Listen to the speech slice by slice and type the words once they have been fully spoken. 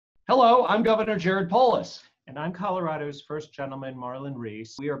Hello, I'm Governor Jared Polis. And I'm Colorado's first gentleman, Marlon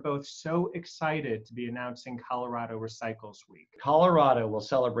Reis. We are both so excited to be announcing Colorado Recycles Week. Colorado will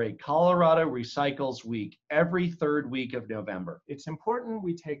celebrate Colorado Recycles Week every third week of November. It's important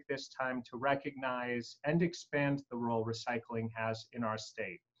we take this time to recognize and expand the role recycling has in our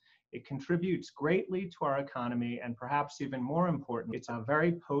state. It contributes greatly to our economy, and perhaps even more important, it's a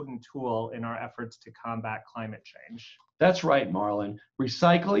very potent tool in our efforts to combat climate change. That's right, Marlon.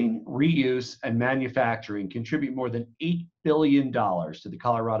 Recycling, reuse, and manufacturing contribute more than $8 billion to the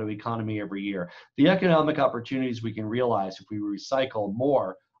Colorado economy every year. The economic opportunities we can realize if we recycle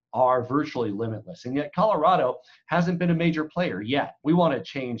more are virtually limitless. And yet Colorado hasn't been a major player yet. We want to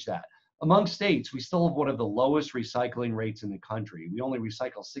change that. Among states, we still have one of the lowest recycling rates in the country. We only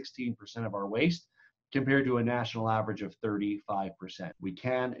recycle 16% of our waste compared to a national average of 35%. We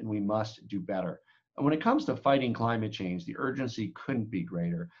can and we must do better. And when it comes to fighting climate change, the urgency couldn't be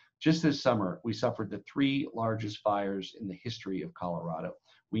greater. Just this summer, we suffered the 3 largest fires in the history of Colorado.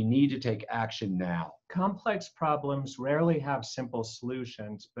 We need to take action now. Complex problems rarely have simple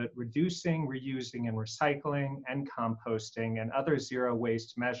solutions, but reducing, reusing, and recycling, and composting, and other zero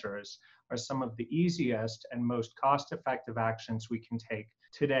waste measures are some of the easiest and most cost-effective actions we can take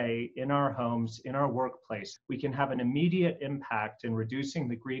today in our homes, in our workplace. We can have an immediate impact in reducing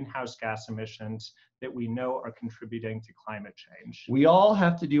the greenhouse gas emissions that we know are contributing to climate change. We all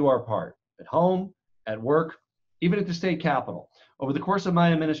have to do our part, at home, at work, even at the state capitol. Over the course of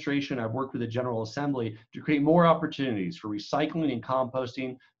my administration, I've worked with the General Assembly to create more opportunities for recycling and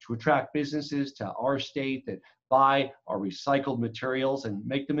composting to attract businesses to our state that buy our recycled materials and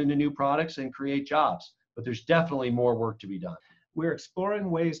make them into new products and create jobs. But there's definitely more work to be done. We're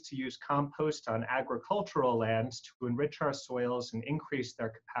exploring ways to use compost on agricultural lands to enrich our soils and increase their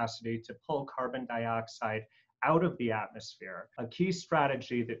capacity to pull carbon dioxide out of the atmosphere, a key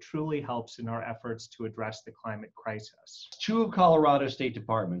strategy that truly helps in our efforts to address the climate crisis. 2 of Colorado's state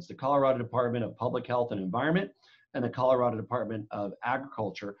departments, the Colorado Department of Public Health and Environment and the Colorado Department of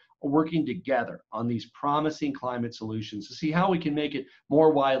Agriculture, are working together on these promising climate solutions to see how we can make it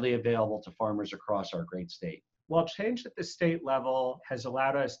more widely available to farmers across our great state. While change at the state level has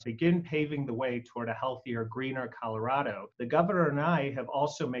allowed us to begin paving the way toward a healthier, greener Colorado, the governor and I have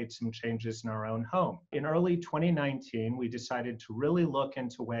also made some changes in our own home. In early 2019, we decided to really look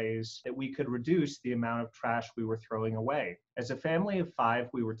into ways that we could reduce the amount of trash we were throwing away. As a family of 5,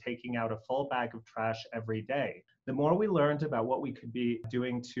 we were taking out a full bag of trash every day. The more we learned about what we could be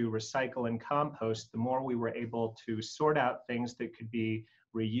doing to recycle and compost, the more we were able to sort out things that could be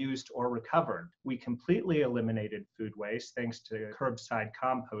reused or recovered. We completely eliminated food waste thanks to curbside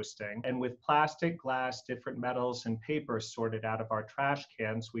composting. And with plastic, glass, different metals, and paper sorted out of our trash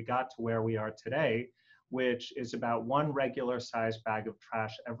cans, we got to where we are today, which is about 1 regular-sized bag of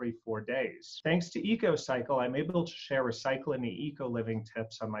trash every 4 days. Thanks to EcoCycle, I'm able to share recycle and eco-living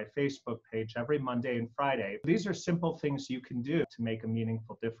tips on my Facebook page every Monday and Friday. These are simple things you can do to make a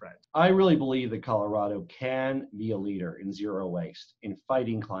meaningful difference. I really believe that Colorado can be a leader in zero waste, in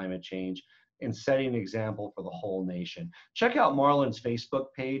fighting climate change, and setting an example for the whole nation. Check out Marlon's Facebook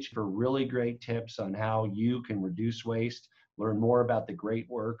page for really great tips on how you can reduce waste. Learn more about the great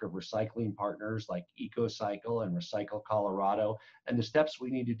work of recycling partners like EcoCycle and Recycle Colorado and the steps we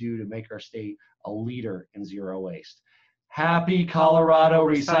need to do to make our state a leader in zero waste. Happy Colorado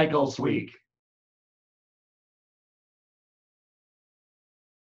Recycles Week!